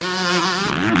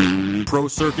Pro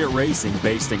Circuit Racing,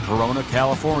 based in Corona,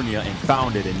 California, and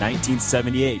founded in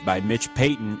 1978 by Mitch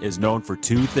Payton, is known for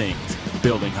two things: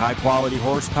 building high-quality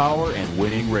horsepower and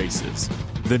winning races.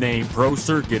 The name Pro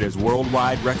Circuit is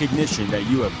worldwide recognition that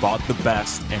you have bought the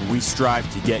best, and we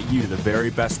strive to get you the very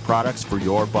best products for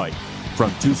your bike.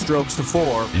 From 2 strokes to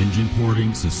 4, engine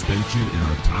porting, suspension, and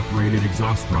our top-rated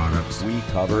exhaust products, we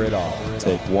cover it all.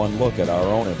 Take one look at our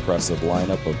own impressive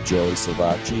lineup of Joey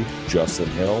Savacci, Justin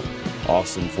Hill,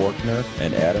 Austin Forkner,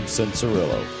 and Adam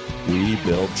Cincerillo. We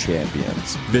build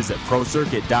champions. Visit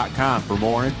ProCircuit.com for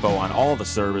more info on all the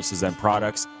services and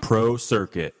products. Pro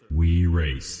Circuit. We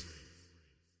race.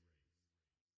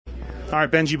 All right,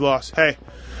 Benji Bloss. Hey,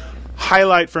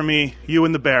 highlight for me, you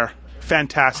and the bear.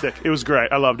 Fantastic. It was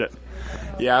great. I loved it.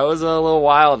 Yeah, it was a little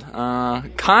wild.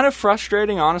 Kind of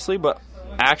frustrating, honestly, but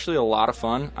actually a lot of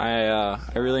fun. I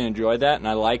really enjoyed that, and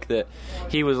I like that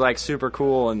he was like super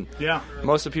cool. And yeah,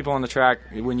 most of the people on the track,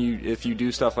 if you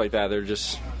do stuff like that, they're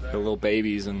little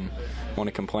babies and want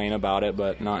to complain about it,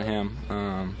 but not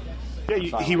him.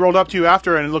 He rolled up to you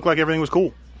after, and it looked like everything was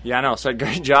cool. Yeah, I know. Said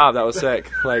great job. That was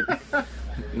sick. Like,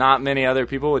 not many other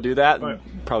people would do that. Right.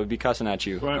 And probably be cussing at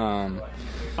you. Right. I'm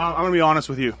gonna be honest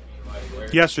with you.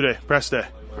 Yesterday, press day,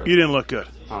 you didn't look good.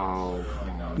 Oh.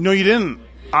 No, you didn't.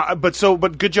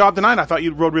 But good job tonight. I thought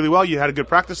you rode really well. You had a good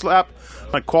practice lap,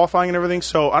 like qualifying and everything.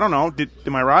 So I don't know.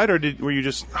 Am I right, or were you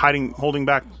just holding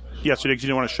back yesterday because you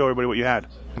didn't want to show everybody what you had?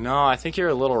 No, I think you're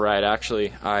a little right.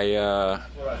 Actually,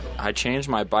 I changed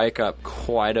my bike up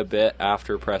quite a bit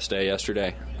after press day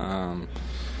yesterday.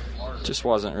 Just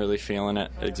wasn't really feeling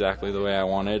it exactly the way I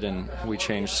wanted, and we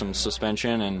changed some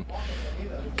suspension and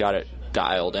got it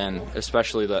dialed in,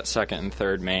 especially that second and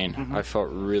third main. Mm-hmm. I felt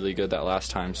really good that last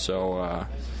time. So,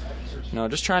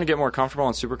 just trying to get more comfortable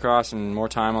on Supercross and more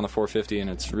time on the 450, and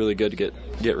it's really good to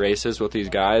get races with these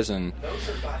guys and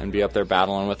be up there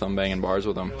battling with them, banging bars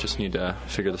with them. Just need to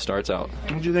figure the starts out. What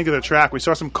did you think of the track? We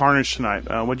saw some carnage tonight.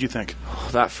 What did you think?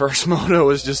 That first moto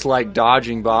was just like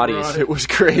dodging bodies. Right. It was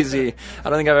crazy. I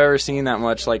don't think I've ever seen that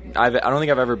much. I don't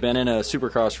think I've ever been in a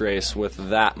Supercross race with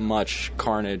that much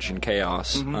carnage and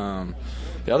chaos. Mm-hmm.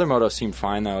 The other motos seemed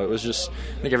fine, though. It was just,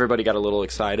 I think everybody got a little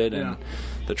excited, and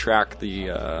the track,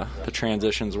 the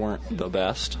transitions weren't the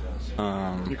best.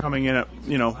 You're coming in at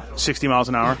 60 miles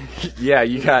an hour. Yeah,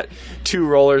 you got 2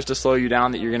 rollers to slow you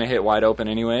down that you're going to hit wide open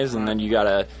anyways, and then you got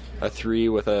a 3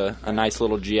 with a nice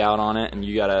little G out on it, and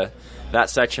you got that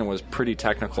section was pretty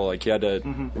technical. Like, you had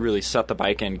to really set the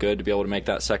bike in good to be able to make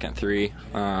that second 3.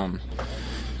 But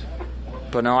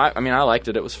no, I mean, I liked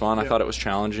it. It was fun. I thought it was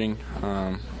challenging.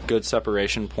 Good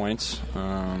separation points.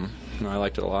 I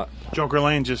liked it a lot. Joker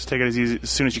Lane, just take it as easy as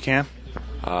soon as you can.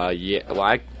 Yeah.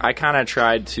 Well, I kind of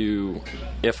tried to,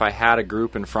 if I had a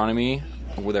group in front of me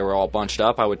where they were all bunched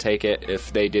up, I would take it.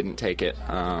 If they didn't take it,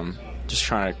 just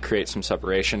trying to create some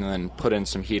separation and then put in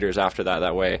some heaters after that.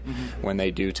 That way, when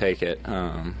they do take it,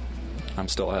 I'm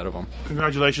still ahead of them.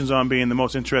 Congratulations on being the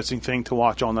most interesting thing to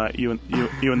watch all night. You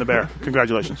and the bear.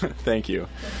 Congratulations. Thank you.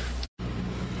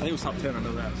 I think it was top 10, I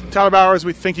know that. So. Tyler Bowers,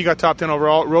 we think you got top 10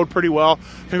 overall. Rode pretty well.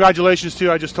 Congratulations to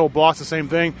you. I just told Bloss the same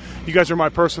thing. You guys are my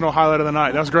personal highlight of the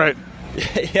night. That was great.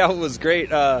 Yeah, it was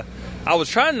great. I was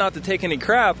trying not to take any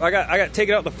crap. I got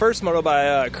taken out the first moto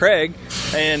by Craig,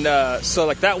 and so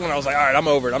like that one I was like, all right, I'm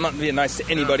over it. I'm not being nice to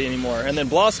anybody anymore. And then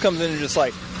Bloss comes in and just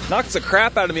like knocks the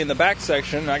crap out of me in the back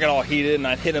section. I got all heated, and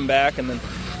I hit him back, and then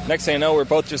next thing I know, we're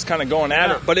both just kind of going at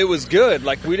it. But it was good.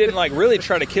 Like, we didn't like really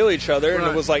try to kill each other, and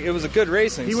it was a good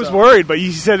racing. He was worried, but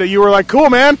you said that you were like, cool,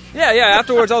 man. Yeah.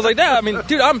 Afterwards, I was like, yeah. I mean,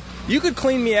 dude, you could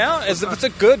clean me out as if it's a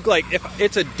good, like, if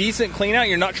it's a decent clean out,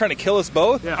 you're not trying to kill us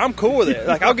both. Yeah. I'm cool with it.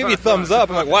 Like, I'll give you a thumbs up.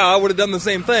 I'm like, wow, I would have done the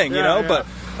same thing, you know. But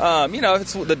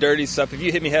it's the dirty stuff. If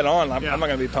you hit me head on, I'm not going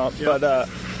to be pumped. Yeah. But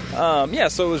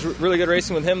so it was really good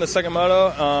racing with him the second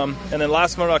moto, and then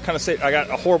last moto I got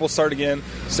a horrible start again,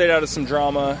 stayed out of some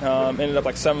drama, ended up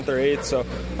like 7th or 8th, so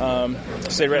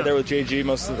stayed right there with JG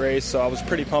most of the race, so I was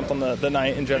pretty pumped on the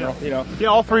night in general. Yeah,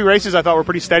 all 3 races I thought were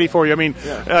pretty steady for you. I mean,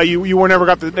 you were never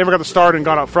got the start and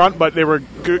got up front, but they were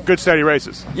good steady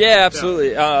races. Yeah,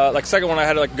 absolutely. Like second one I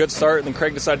had like a good start, and then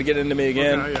Craig decided to get into me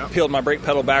again, peeled my brake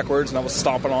pedal backwards, and I was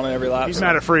stomping on it every lap. He's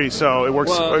mad at Freeze, so it works.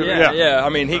 Well, yeah. I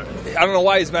mean, I don't know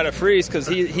why he's mad at Freeze, because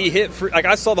he hit Freeze. Like,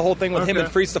 I saw the whole thing with him and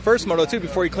Freeze the first moto too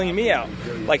before he cleaned me out.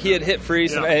 Like, he had hit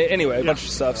Freeze and anyway a bunch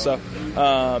of stuff. So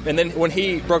and then when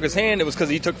he broke his hand, it was because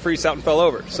he took Freeze out and fell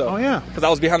over. So because I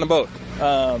was behind them both.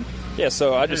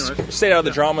 So I just stayed out of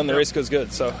the drama, and the race goes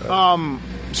good. So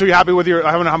so you're happy with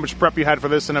I don't know how much prep you had for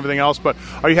this and everything else, but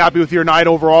are you happy with your night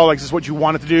overall? Like, is this what you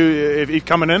wanted to do if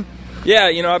coming in? Yeah,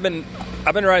 I've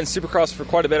I've been riding Supercross for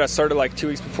quite a bit. I started like 2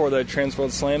 weeks before the Trans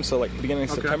World Slam, so like the beginning of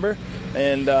September.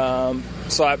 And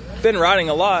so I've been riding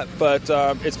a lot, but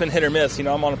it's been hit or miss. You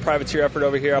know, I'm on a privateer effort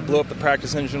over here. I blew up the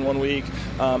practice engine 1 week.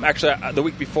 Actually, the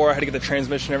week before, I had to get the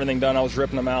transmission and everything done. I was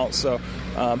ripping them out, so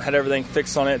had everything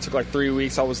fixed on it. It took like 3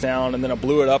 weeks. I was down, and then I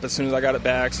blew it up as soon as I got it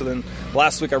back. So then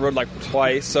last week I rode like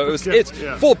twice. So it's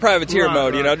full privateer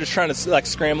mode, you know, just trying to like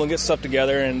scramble and get stuff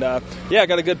together. And I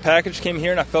got a good package. Came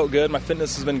here and I felt good. My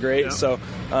fitness has been great. So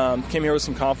came here with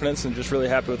some confidence and just really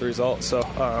happy with the results. So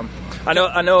I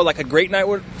know like a great night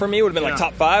for me would have been like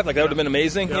top 5. Like that would have been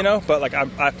amazing, you know. But like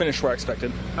I finished where I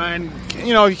expected. And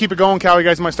you know, you keep it going, Cowie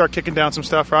guys might start kicking down some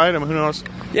stuff, right? I mean, who knows?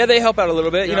 Yeah, they help out a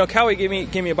little bit. You know, Cowie gave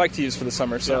me a bike to use for the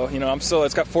summer, so you know,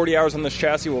 it's got 40 hours on this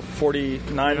chassis. Well,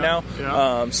 49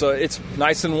 now. So it's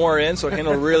nice and wore in, so it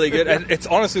handled really good. It's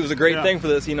honestly was a great thing for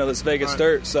this, you know, this Vegas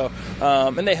dirt. So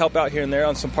and they help out here and there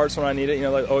on some parts when I need it, you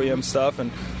know, like OEM stuff,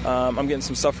 and I'm getting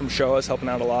some stuff from Showa's helping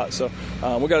out a lot. So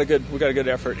we got a good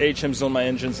effort. HM's doing my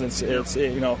engines, and it's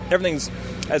you know, everything's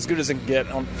as good as it can get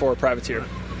for a privateer.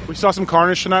 We saw some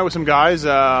carnage tonight with some guys.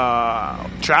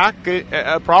 Track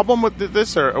a problem with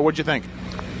this, or what'd you think?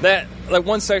 That like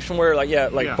one section where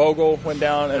Bogle went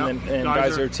down and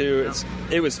Geyser too.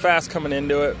 It was fast coming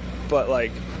into it, but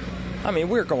like, I mean,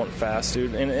 we were going fast,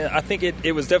 dude, and I think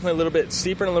it was definitely a little bit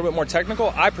steeper and a little bit more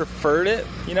technical. I preferred it,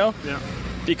 you know,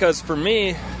 because for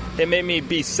me, it made me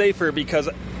be safer because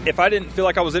if I didn't feel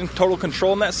like I was in total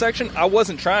control in that section, I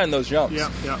wasn't trying those jumps.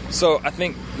 So I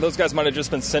think those guys might have just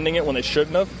been sending it when they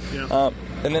shouldn't have.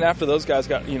 And then after those guys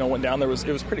went down, it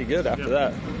was pretty good after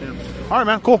that. All right,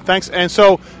 man, cool, thanks. And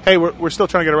so, hey, we're still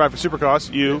trying to get a ride for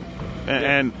Supercross.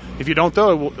 And if you don't,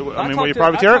 though, will you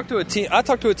privateer it? I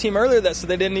talked to a team earlier that said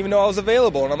they didn't even know I was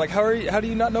available, and I'm like, how do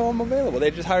you not know I'm available? They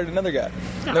just hired another guy.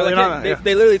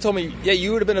 They literally told me,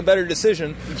 you would have been a better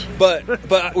decision, but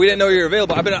we didn't know you were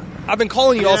available. I've been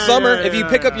calling you all summer. If you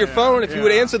pick up your phone, if you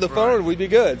would answer the phone, we'd be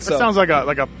good. So that sounds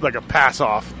like a pass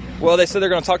off. Well, they said they're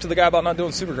going to talk to the guy about not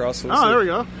doing Supercross. So there we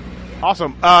go.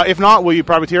 Awesome. If not, will you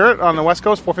privateer it on the West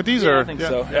Coast 450s? I think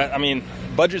so. I mean,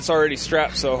 budget's already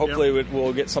strapped, so hopefully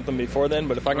we'll get something before then.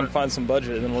 But if I can find some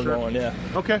budget, then we're going.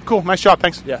 Okay, cool. Nice job.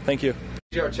 Thanks. Yeah, thank you.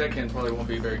 JGR check-in probably won't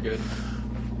be very good.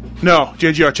 No,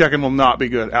 JGR check-in will not be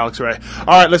good, Alex Ray. All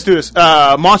right, let's do this.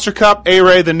 Monster Cup,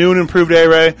 A-Ray, the new and improved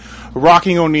A-Ray,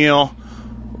 rocking O'Neill,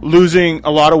 losing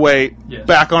a lot of weight,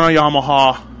 back on a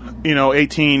Yamaha,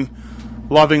 18,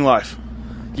 loving life.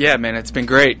 Yeah, man, it's been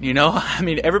great, you know? I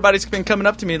mean, everybody's been coming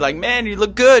up to me like, man, you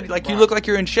look good. Like, you look like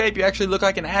you're in shape. You actually look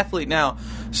like an athlete now.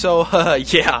 So,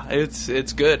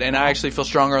 it's good. And I actually feel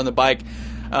stronger on the bike.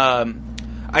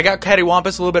 I got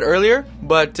cattywampus a little bit earlier,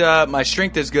 but my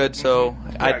strength is good, so...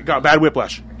 I got bad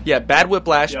whiplash. Yeah, bad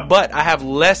whiplash, but I have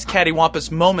less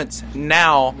cattywampus moments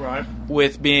now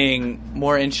with being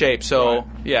more in shape. So,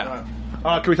 Can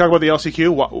we talk about the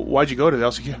LCQ? Why'd you go to the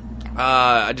LCQ?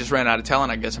 I just ran out of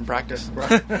talent, I guess, in practice.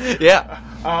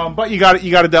 But you got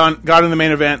it done. Got in the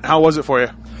main event. How was it for you?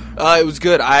 It was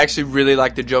good. I actually really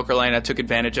liked the Joker lane. I took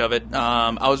advantage of it.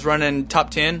 I was running top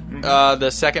 10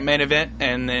 the second main event,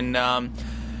 and then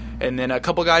a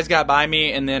couple guys got by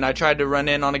me, and then I tried to run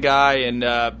in on a guy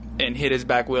and hit his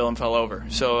back wheel and fell over.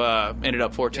 So ended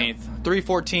up 14th.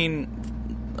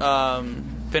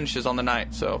 3:14 finishes on the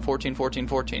night. So 14, 14,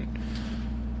 14.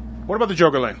 What about the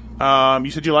Joker lane?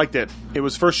 You said you liked it. It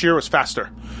was first year. It was faster.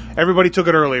 Everybody took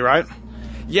it early, right?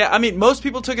 Yeah, I mean, most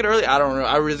people took it early. I don't know.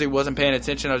 I really wasn't paying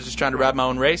attention. I was just trying to ride my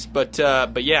own race. But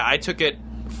yeah, I took it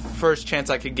first chance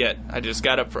I could get. I just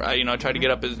got up I tried to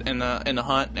get up in the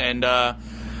hunt, and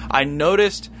I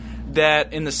noticed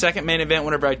that in the second main event,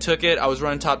 whenever I took it, I was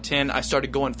running top 10. I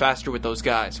started going faster with those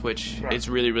guys, which is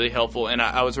really, really helpful. And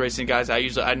I was racing guys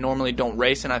I normally don't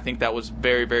race, and I think that was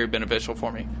very, very beneficial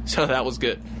for me. So that was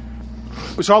good.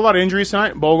 We saw a lot of injuries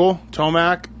tonight. Bogle,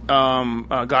 Tomac,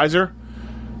 Geyser.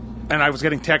 And I was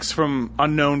getting texts from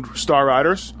unknown star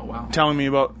riders telling me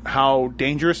about how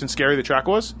dangerous and scary the track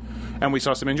was. And we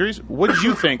saw some injuries. What did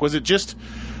you think? Was it just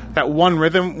that one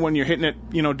rhythm when you're hitting it,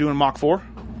 doing Mach 4?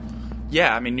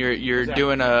 Yeah, I mean, you're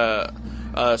doing a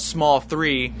small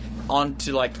 3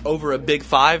 onto, over a big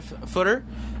 5-footer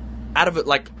out of it,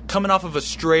 coming off of a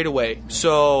straightaway.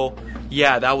 So...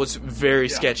 yeah, that was very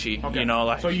sketchy. Okay.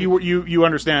 So you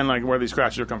understand where these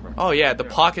crashes are coming from? Oh yeah, the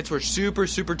pockets were super,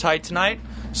 super tight tonight,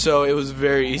 so it was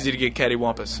very easy to get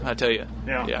cattywampus, I tell you.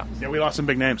 Yeah, we lost some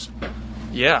big names.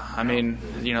 Yeah, I mean,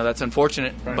 that's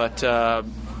unfortunate, but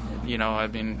I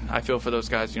mean, I feel for those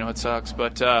guys. It sucks,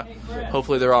 but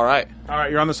hopefully they're all right. All right,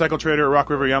 you're on the Cycle Trader Rock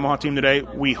River Yamaha team today.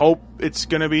 We hope it's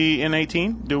going to be in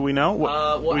 18. Do we know?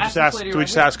 Do we just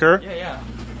ask her? Yeah.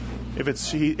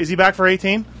 Is he back for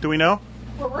 18? Do we know?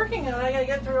 We're working on it. I got to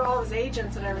get through all his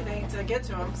agents and everything to get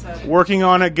to him. So Working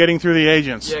on it, getting through the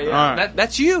agents. Yeah. All right.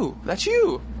 That's you.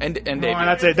 And David.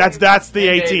 That's it. That's the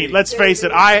 18. Let's face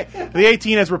it. The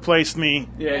 18 has replaced me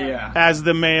as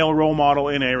the male role model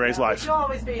in A-Ray's life. You'll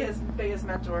always be his biggest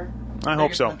mentor. I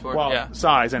hope so. mentor, Well, yeah.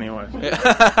 size anyway.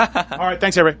 All right,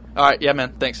 thanks, everybody. All right, yeah,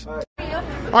 man. Thanks. All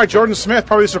right, Jordan Smith,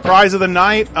 probably the surprise of the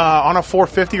night on a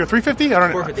 450 or 350. I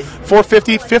don't know.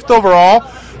 450, fifth overall.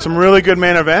 Some really good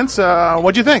main events.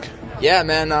 What'd you think? Yeah,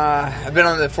 man, I've been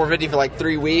on the 450 for like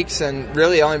 3 weeks and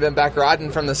really only been back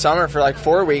riding from the summer for like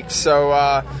 4 weeks.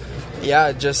 So,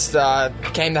 just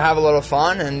came to have a little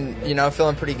fun and,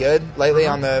 feeling pretty good lately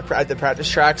at the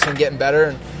practice tracks and getting better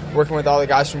and working with all the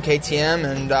guys from KTM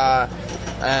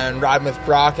and riding with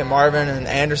Brock and Marvin and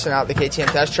Anderson out at the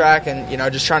KTM test track and,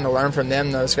 just trying to learn from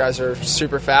them. Those guys are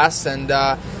super fast and,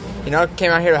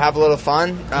 came out here to have a little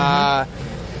fun.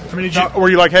 Were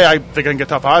you like, hey, I think I can get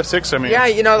top 5, 6? I mean, yeah,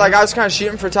 I was kind of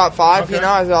shooting for top 5. Okay.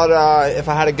 I thought if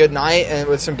I had a good night and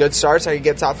with some good starts, I could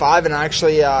get top 5. And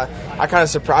actually, I kind of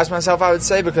surprised myself, I would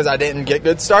say, because I didn't get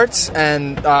good starts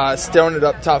and still ended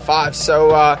up top 5.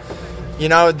 So,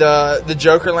 the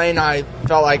Joker lane, I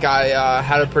felt like I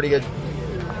had a pretty good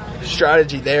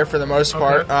strategy there for the most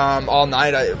part. All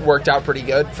night, it worked out pretty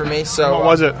good for me. So, what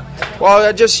was it? Well,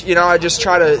 I just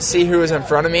try to see who was in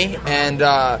front of me and.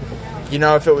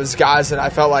 If it was guys that I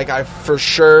felt like I for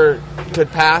sure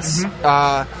could pass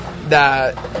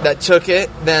that took it,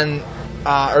 then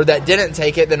or that didn't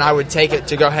take it, then I would take it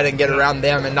to go ahead and get around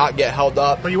them and not get held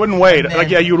up. But you wouldn't wait.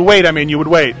 Then, you would wait. I mean, you would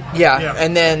wait. Yeah.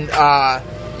 And then,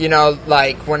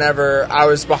 whenever I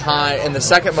was behind in the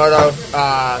second moto,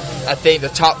 I think the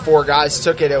top 4 guys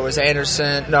took it. It was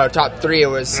top 3. It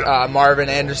was Marvin,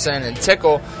 Anderson, and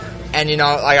Tickle. And,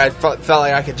 I felt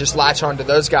like I could just latch onto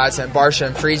those guys, and Barsha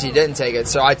and Freezy didn't take it.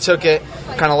 So I took it,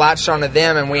 kind of latched onto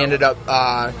them, and we ended up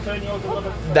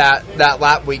that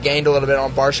lap we gained a little bit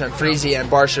on Barsha and Freezy, and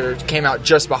Barsha came out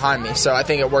just behind me. So I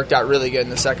think it worked out really good in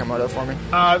the second moto for me.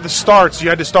 The starts, you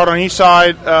had to start on each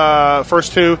side,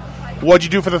 first 2. What'd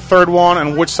you do for the third one,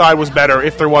 and which side was better,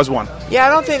 if there was one? Yeah, I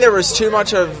don't think there was too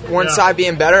much of one side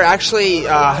being better. Actually,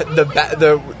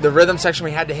 the rhythm section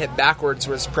we had to hit backwards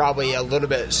was probably a little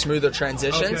bit smoother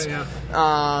transitions. Okay,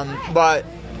 yeah. But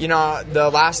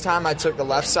the last time I took the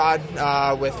left side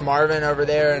with Marvin over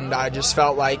there, and I just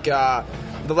felt like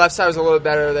the left side was a little bit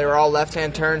better. They were all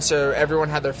left-hand turns, so everyone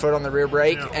had their foot on the rear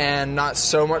brake and not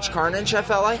so much carnage, I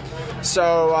felt like.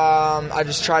 So I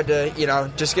just tried to,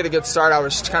 just get a good start. I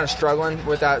was kind of struggling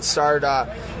with that start.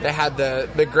 They had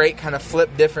the grate kind of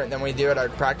flip different than we do at our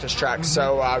practice track,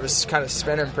 so I was kind of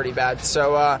spinning pretty bad.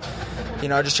 So,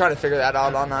 just trying to figure that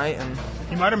out all night. And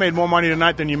you might have made more money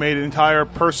tonight than you made an entire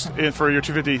purse for your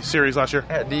 250 series last year.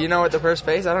 Do you know what the purse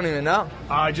pays? I don't even know.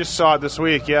 I just saw it this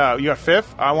week. Yeah, you got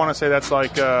 5th. I want to say that's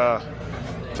like, I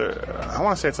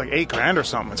want to say it's like $8,000 or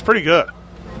something. It's pretty good.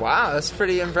 Wow, that's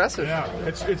pretty impressive. Yeah,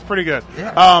 it's pretty good.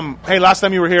 Yeah. Hey, last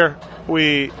time you were here,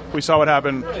 we saw what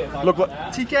happened. Look,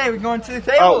 TK, we're going to the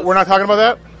tables. Oh, we're not talking about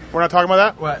that. We're not talking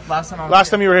about that. What? Last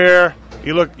time you were here,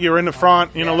 you were in the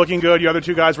front. Looking good. Your other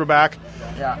 2 guys were back.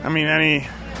 Yeah. I mean,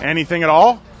 anything at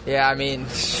all? Yeah, I mean,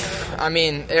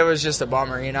 it was just a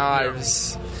bummer.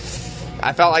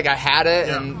 I felt like I had it,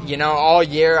 and all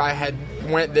year I had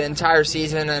went the entire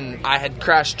season, and I had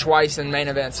crashed twice in main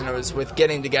events, and it was with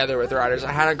getting together with riders.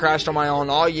 I hadn't crashed on my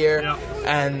own all year,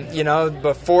 and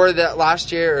before that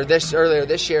last year or earlier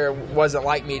this year, it wasn't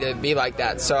like me to be like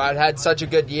that. So I'd had such a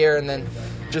good year, and then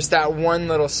just that one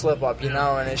little slip up,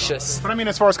 and it's just. But I mean,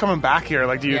 as far as coming back here,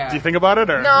 like, do you think about it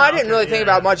or? No, I didn't really think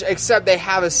about much, except they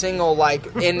have a single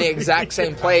like in the exact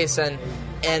same place, and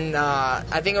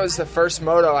I think it was the first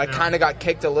moto. I kind of got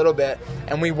kicked a little bit,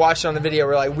 and we watched on the video.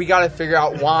 We're like, we got to figure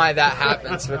out why that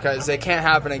happens because it can't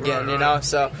happen again,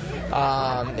 So,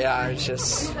 it's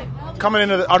just.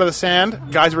 Coming out of the sand,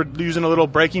 guys were using a little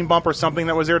braking bump or something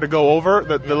that was there to go over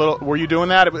the little. Were you doing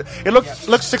that? It looked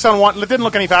 6-on-1. It didn't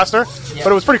look any faster, but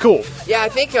it was pretty cool. Yeah, I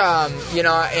think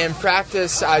in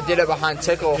practice I did it behind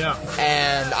Tickle,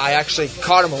 and I actually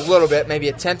caught him a little bit, maybe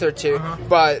a 10th or 2.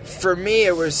 But for me,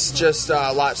 it was just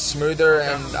a lot smoother.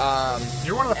 And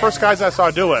you're one of the first guys I saw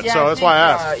do it, so that's why I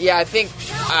asked. I think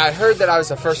I heard that I was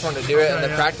the first one to do it in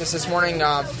the practice this morning.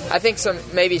 I think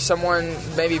maybe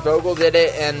Vogel did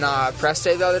it in press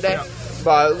day the other day,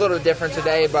 but a little different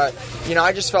today. But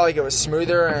I just felt like it was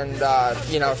smoother, and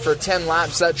for 10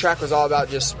 laps, that track was all about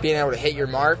just being able to hit your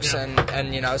marks and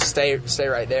stay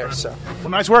right there. So, well,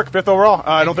 nice work, 5th overall.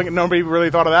 I don't think nobody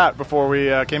really thought of that before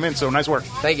we came in. So nice work.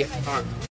 Thank you. All right.